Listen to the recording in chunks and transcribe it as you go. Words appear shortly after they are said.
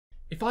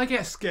If I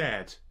get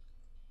scared,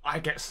 I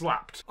get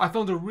slapped. I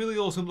found a really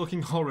awesome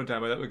looking horror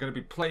demo that we're going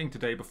to be playing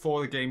today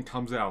before the game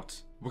comes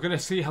out. We're going to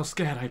see how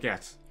scared I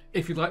get.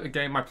 If you like the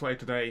game I played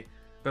today,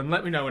 then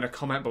let me know in a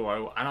comment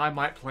below and I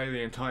might play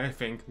the entire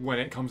thing when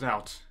it comes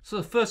out. So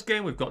the first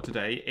game we've got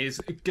today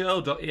is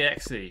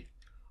GIRL.EXE.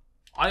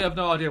 I have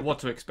no idea what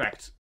to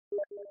expect.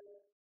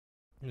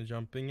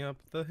 Jumping up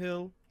the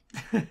hill.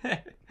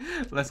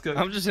 Let's go.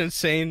 I'm just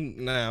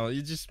insane now.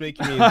 You're just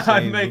making me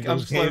insane. I'm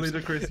slowly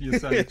decreasing your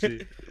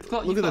sanity.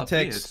 Look at the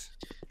text.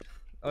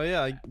 Oh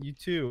yeah, you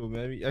too.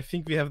 Maybe I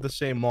think we have the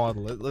same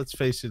model. Let's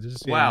face it.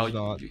 This game is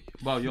not.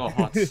 Wow, you're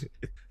hot.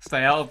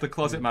 Stay out of the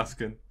closet,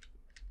 Masken.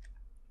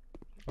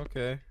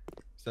 Okay.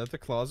 Is that the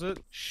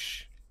closet?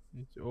 Shh.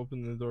 Need to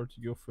open the door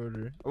to go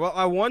further. Well,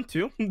 I want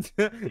to.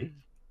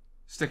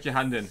 Stick your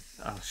hand in.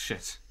 Oh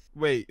shit.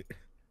 Wait.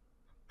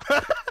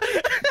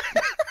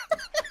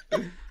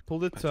 Pull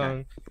the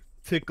tongue.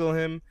 Tickle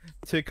him.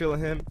 Tickle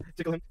him.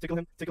 Tickle him. Tickle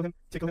him. Tickle him.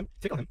 Tickle him.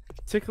 Tickle him.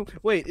 Tickle.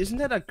 Wait, isn't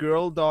that a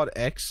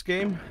GIRL.EXE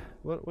game?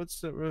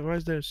 What's the? Why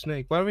is there a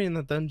snake? Why are we in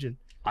the dungeon?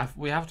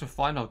 We have to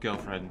find our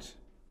girlfriend.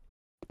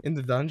 In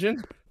the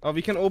dungeon? Oh,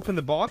 we can open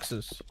the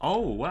boxes. Oh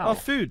wow. Oh,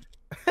 food.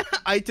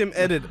 Item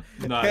edit.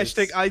 Nice.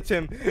 Hashtag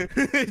item.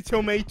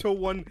 Tomato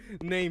one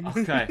name.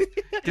 Okay.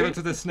 Give it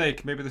to the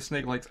snake. Maybe the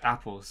snake likes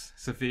apples.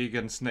 It's a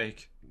vegan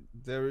snake.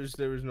 There is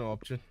no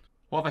option.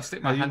 What if I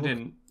stick my hand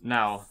in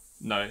now?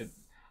 No.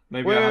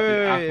 Maybe wait, I have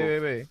the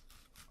apple. Wait.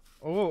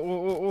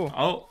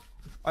 Oh.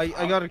 I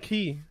got a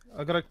key.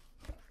 I got a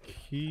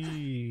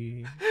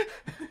key.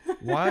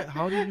 Why?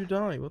 How did you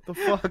die? What the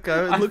fuck?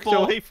 I looked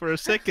away for a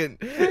second.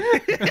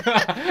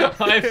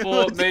 I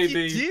thought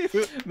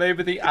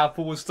maybe the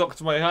apple was stuck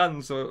to my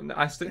hand, so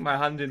I stick my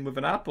hand in with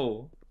an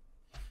apple.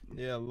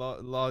 Yeah,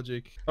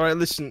 logic. All right,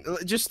 listen.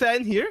 Just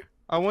stand here.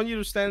 I want you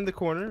to stand in the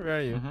corner. Where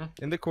are you?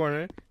 In the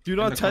corner. Do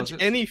not touch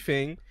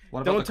anything.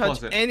 Don't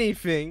touch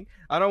anything.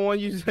 I don't want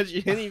you to touch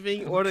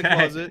anything or the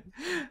closet.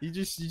 You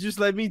just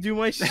let me do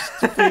my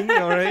thing,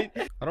 all right?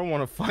 I don't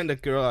want to find a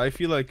girl. I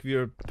feel like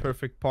we're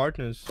perfect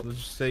partners. Let's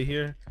just stay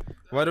here.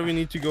 Why do we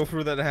need to go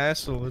through that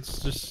hassle?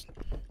 Let's just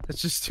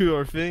do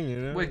our thing, you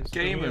know? We're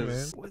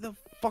gamers. Where the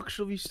fuck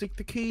should we stick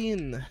the key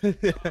in?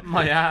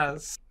 My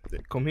ass.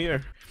 Come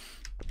here.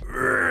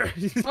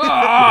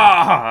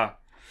 Ah!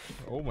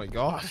 Oh my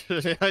god.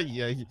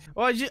 Yeah.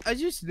 Oh, I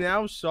just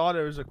now saw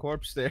there was a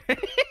corpse there.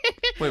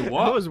 Wait,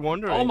 what? I was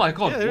wondering. Oh my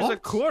god, yeah, there's what? a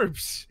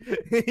corpse.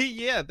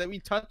 Yeah, that we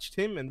touched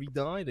him and we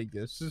died, I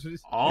guess.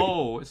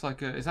 Oh, it's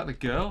like is that the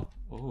girl?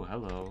 Oh,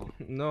 hello.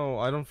 No,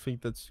 I don't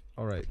think that's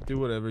all right. Do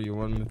whatever you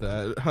want with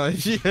that.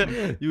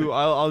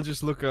 I'll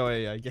just look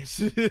away, I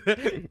guess.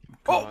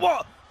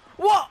 Oh,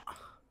 what?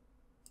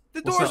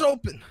 The door's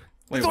open.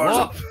 Wait, the door's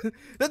open.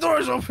 The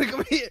door's open.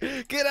 Come here.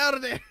 Get out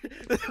of there.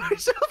 The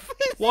door's open.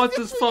 What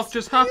the fuck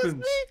just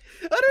happened?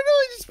 I don't know.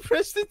 I just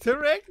pressed it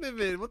to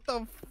activate. What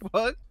the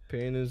fuck?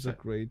 Pain is a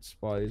great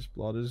spice.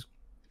 Blood is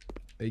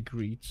a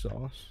great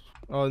sauce.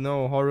 Oh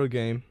no, horror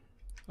game.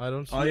 I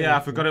don't see anything. I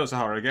forgot it was a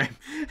horror game.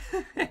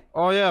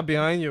 Oh yeah,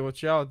 behind you.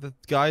 Watch out. The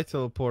guy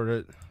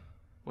teleported.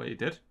 What, he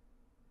did?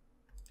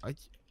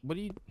 What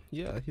do you...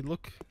 Yeah, he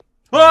look...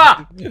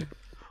 Ah!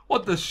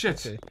 What the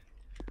shit? Okay.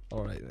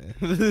 Alright, man.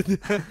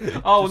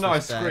 Oh no, I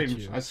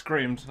screamed. I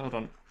screamed. Hold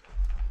on.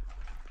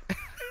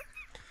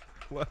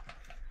 What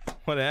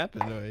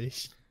happened? Oh, he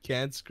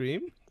can't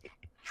scream?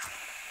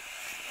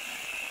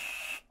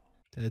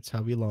 That's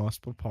how we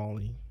lost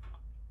Peppoli.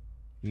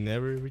 He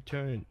never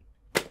returned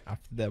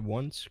after that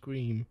one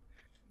scream.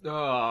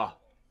 Ah,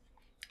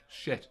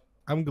 shit.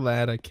 I'm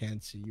glad I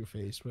can't see your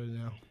face right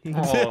now.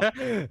 Oh,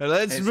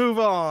 let's move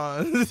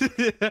on.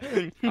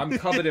 I'm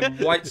covered in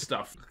white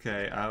stuff.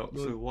 Okay,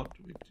 so what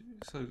do we do?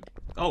 So,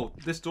 oh,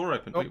 this door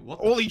opened. Wait, what?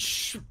 Holy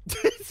shit.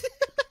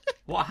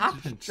 What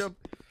happened? I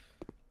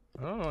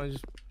don't know, I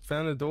just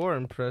found a door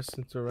and pressed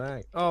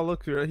interact. Oh,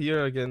 look, we're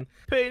here again.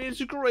 Pain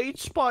is great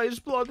spice,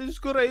 blood is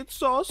great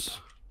sauce.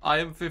 I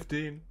am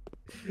 15.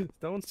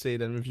 Don't say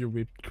that with your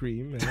whipped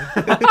cream, man.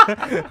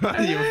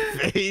 On your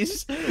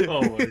face.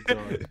 Oh my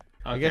god. Okay,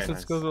 I guess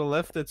let's go to the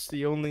left. That's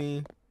the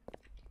only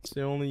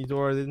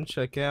door I didn't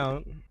check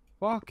out.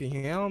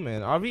 Fucking hell,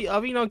 man. Are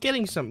we not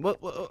getting some? What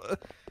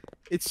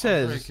it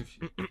says.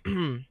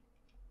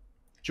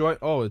 Join.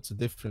 Oh, it's a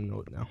different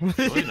note now.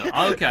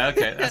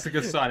 Okay. That's a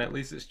good sign. At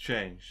least it's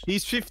changed.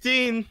 He's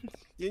 15.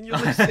 Can you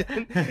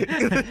listen?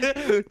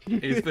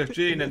 He's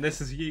 15 and this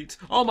is Yeet.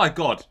 Oh my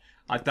god.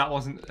 That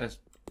wasn't as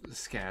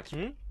scared.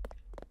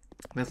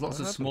 There's lots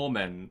of small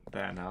men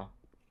there now.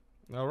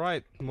 All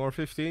right, more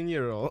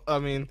 15-year-old. I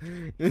mean,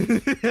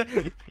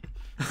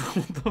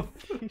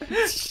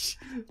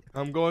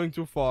 I'm going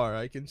too far.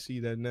 I can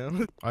see that now.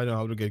 I know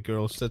how to get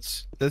girls.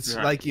 That's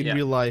right. Like in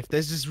real life.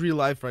 This is real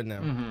life right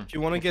now. If you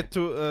want to get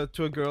to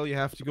a girl, you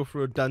have to go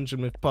through a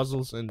dungeon with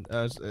puzzles and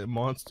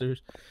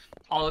monsters.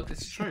 Oh,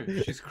 it's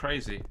true. She's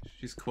crazy.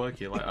 She's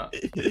quirky like that.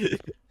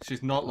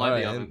 She's not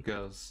like the other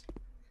girls.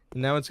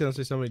 Now it's gonna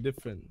say something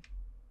different.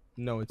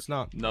 No, it's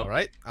not. No. All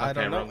right. Okay, I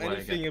don't know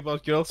anything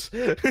about girls.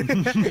 Join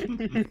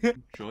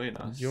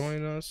us.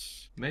 Join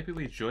us. Maybe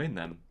we join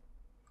them.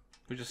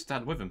 We just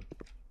stand with him.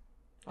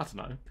 I don't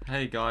know.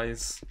 Hey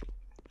guys,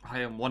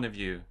 I am one of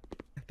you.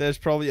 There's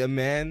probably a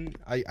man.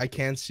 I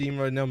can't see him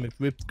right now with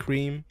whipped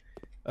cream.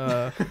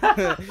 And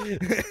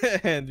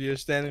we are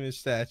standing with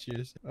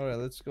statues. Alright,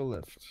 let's go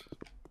left.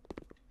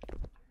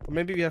 Or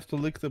maybe we have to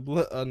lick the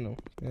blood. No.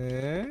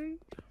 And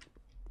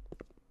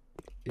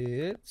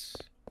it's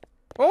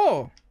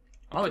oh,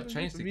 it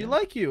changed again. We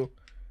like you.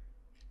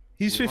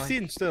 He's We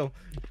 15 still.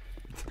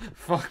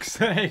 Fuck's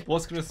sake.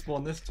 What's gonna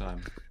spawn this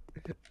time?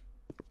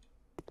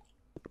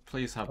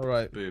 Please have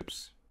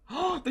boobs.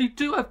 Oh, they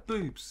do have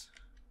boobs.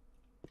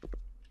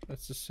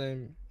 That's the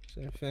same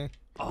thing.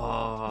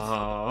 Oh,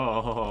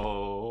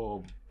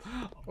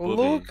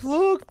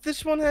 look,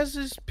 this one has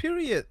his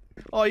period.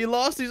 Oh, he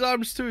lost his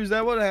arms too. Is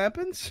that what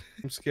happens?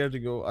 I'm scared to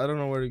go. I don't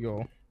know where to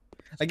go.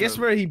 I guess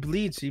where he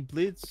bleeds. He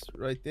bleeds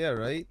right there,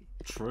 right?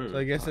 True. So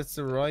I guess that's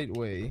the right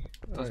way.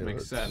 Does make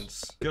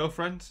sense.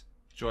 Girlfriend,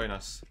 join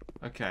us.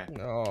 Okay.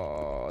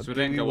 Oh, so we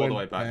didn't go all the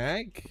way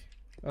back.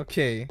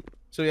 Okay.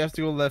 So you have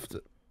to go left.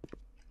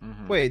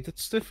 Wait,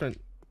 that's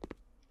different.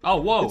 Oh,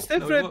 whoa. It's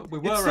different. No, we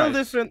were it's right. still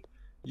different.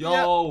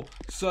 Yo,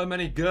 so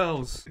many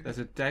girls. There's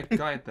a dead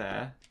guy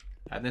there,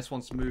 and this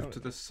one's moved to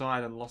the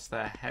side and lost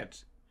their head.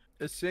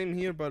 The same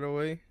here, by the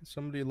way.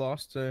 Somebody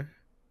lost their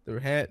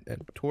head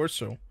and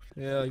torso.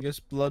 Yeah, I guess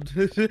blood.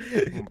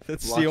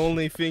 That's the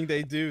only thing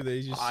they do.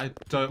 They just. I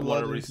don't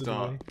want to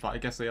restart, but I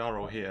guess they are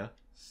all here.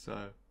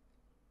 So.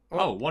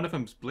 Oh, one of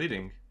them's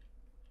bleeding.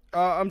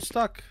 I'm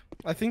stuck.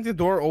 I think the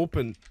door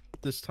opened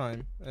this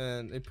time,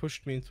 and it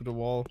pushed me into the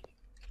wall.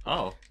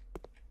 Oh.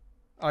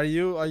 Are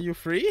you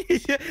free?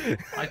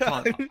 I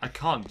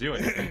can't do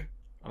anything.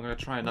 I'm gonna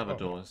try another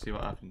door and see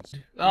what happens.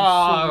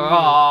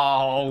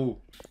 Oh!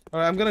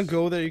 Alright, I'm gonna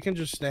go there. You can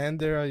just stand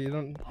there. You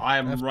don't. I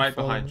am right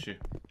behind you.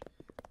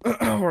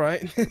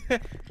 Alright.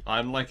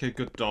 I'm like a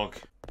good dog.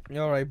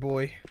 Alright,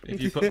 boy. If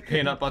you put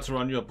peanut butter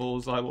on your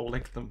balls, I will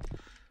lick them.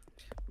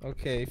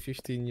 Okay,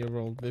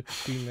 15-year-old whipped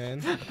cream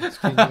man.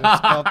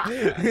 Stop.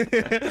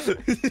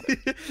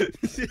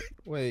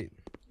 Wait.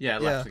 Yeah,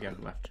 left again,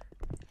 left.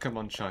 Come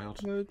on, child.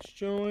 Let's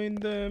join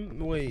them.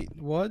 Wait,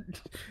 what?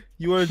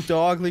 You are a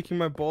dog licking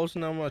my balls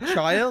and I'm a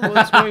child?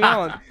 What's going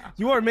on?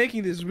 You are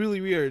making this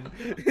really weird.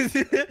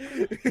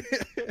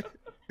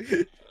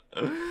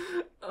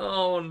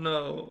 Oh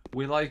no.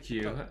 We like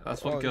you.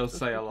 That's what girls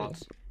say a lot.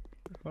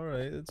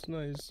 Alright, that's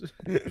nice.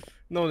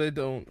 No, they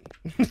don't.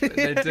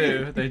 They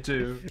do, they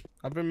do.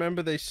 I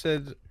remember they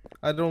said,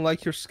 I don't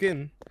like your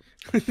skin.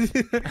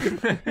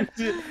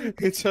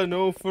 It's a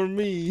no for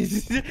me.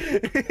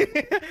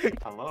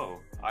 Hello,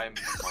 I'm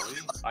Molly.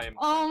 I am.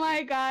 Oh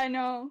my god,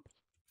 no.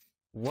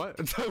 What?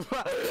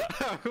 What?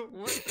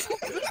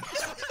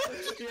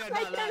 Yeah,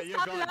 I can't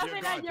stop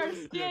laughing at your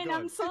skin.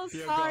 I'm so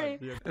sorry.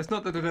 It's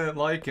not that they didn't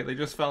like it, they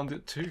just found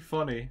it too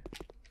funny.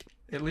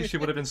 At least you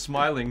would have been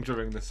smiling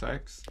during the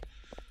sex.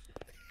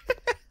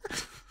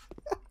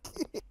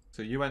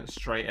 So you went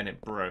straight and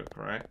it broke,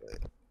 right?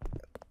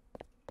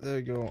 There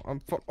you go.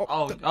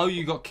 Oh,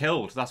 you got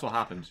killed. That's what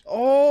happened.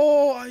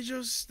 Oh, I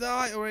just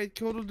died. Alright,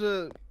 go to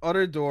the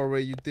other door where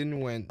you didn't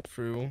went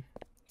through.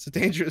 It's a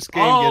dangerous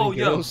game. Oh,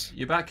 yo,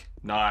 you back?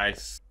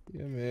 Nice.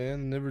 Yeah,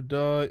 man, never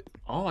die.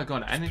 Oh, I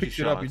got an energy pick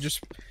it up.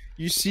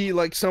 You see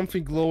like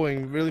something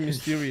glowing, really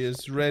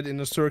mysterious, red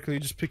in a circle.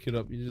 You just pick it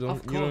up. You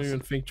don't even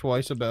think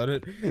twice about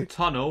it.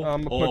 Tunnel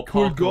or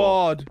parkour.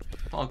 God.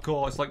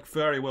 Parkour. It's like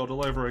fairy world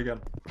all over again.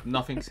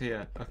 Nothing's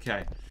here.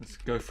 Okay, let's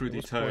go through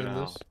the toe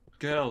now.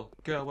 Girl,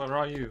 where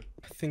are you?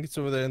 I think it's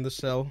over there in the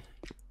cell.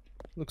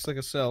 Looks like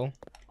a cell.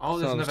 Oh,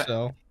 there's another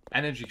cell.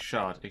 Energy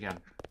shard again.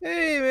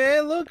 Hey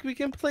man, look, we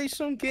can play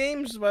some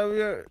games while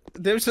we are.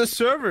 There's a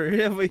server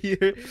over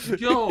here.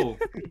 Yo,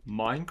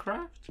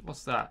 Minecraft?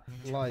 What's that?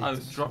 Light. Oh,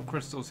 drop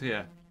crystals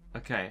here.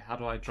 Okay, how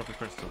do I drop a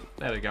crystal?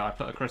 There we go. I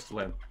put a crystal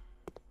in.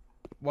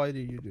 Why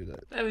did you do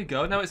that? There we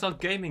go. Now it's our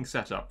gaming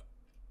setup.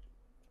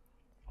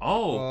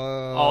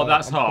 Oh,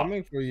 that's hot. I'm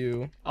coming for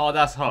you. Oh,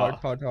 that's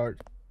hot.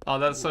 Hard. Oh,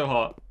 that's so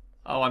hot.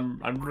 Oh, I'm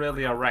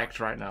really erect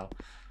right now.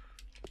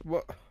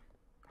 What?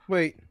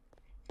 Wait.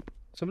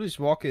 Somebody's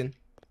walking.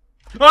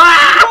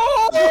 Ah!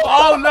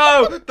 Oh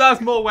no!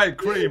 That's more white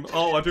cream.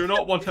 Oh, I do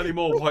not want any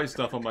more white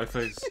stuff on my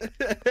face.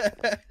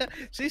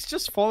 She's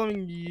just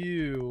following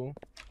you.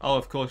 Oh,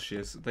 of course she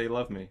is. They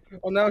love me.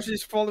 Oh, now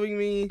she's following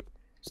me.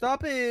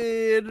 Stop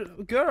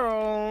it,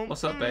 girl.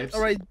 What's up, babes?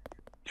 All right,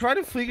 try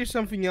to figure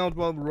something out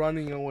while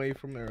running away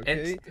from her.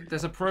 Okay?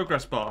 There's a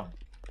progress bar.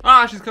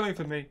 Ah, she's coming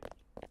for me.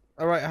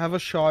 All right, I have a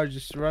shard.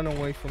 Just run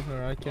away from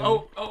her. I can.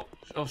 Oh!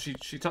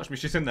 She touched me.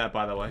 She's in there,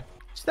 by the way.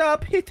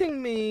 Stop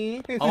hitting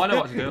me. Oh, I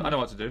know what to do. I know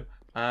what to do.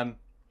 Oh.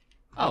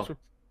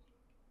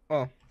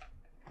 Oh.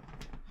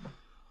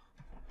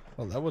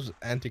 Well, that was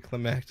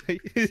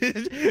anticlimactic.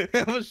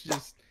 That was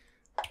just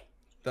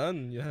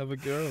done. You have a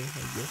girl, I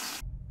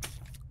guess.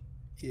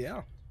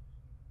 Yeah.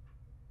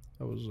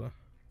 That was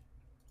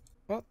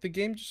Well, the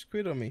game just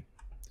quit on me.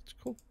 It's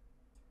cool.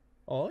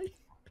 Oi?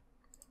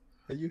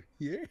 Are you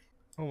here?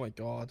 Oh my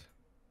god.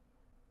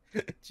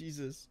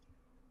 Jesus.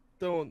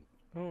 Don't.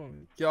 Oh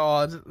my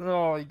god.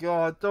 Oh my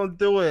god. Don't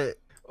do it.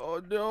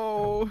 Oh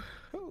no.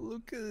 Oh,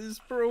 look at this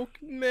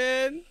broken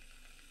man.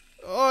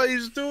 Oh,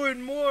 he's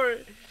doing more.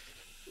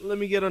 Let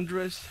me get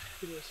undressed.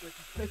 Give me a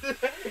second.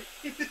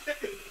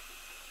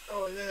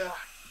 Oh yeah.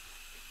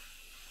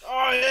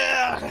 Oh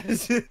yeah.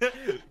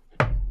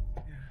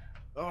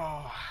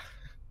 Oh.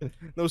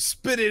 No,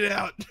 spit it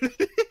out.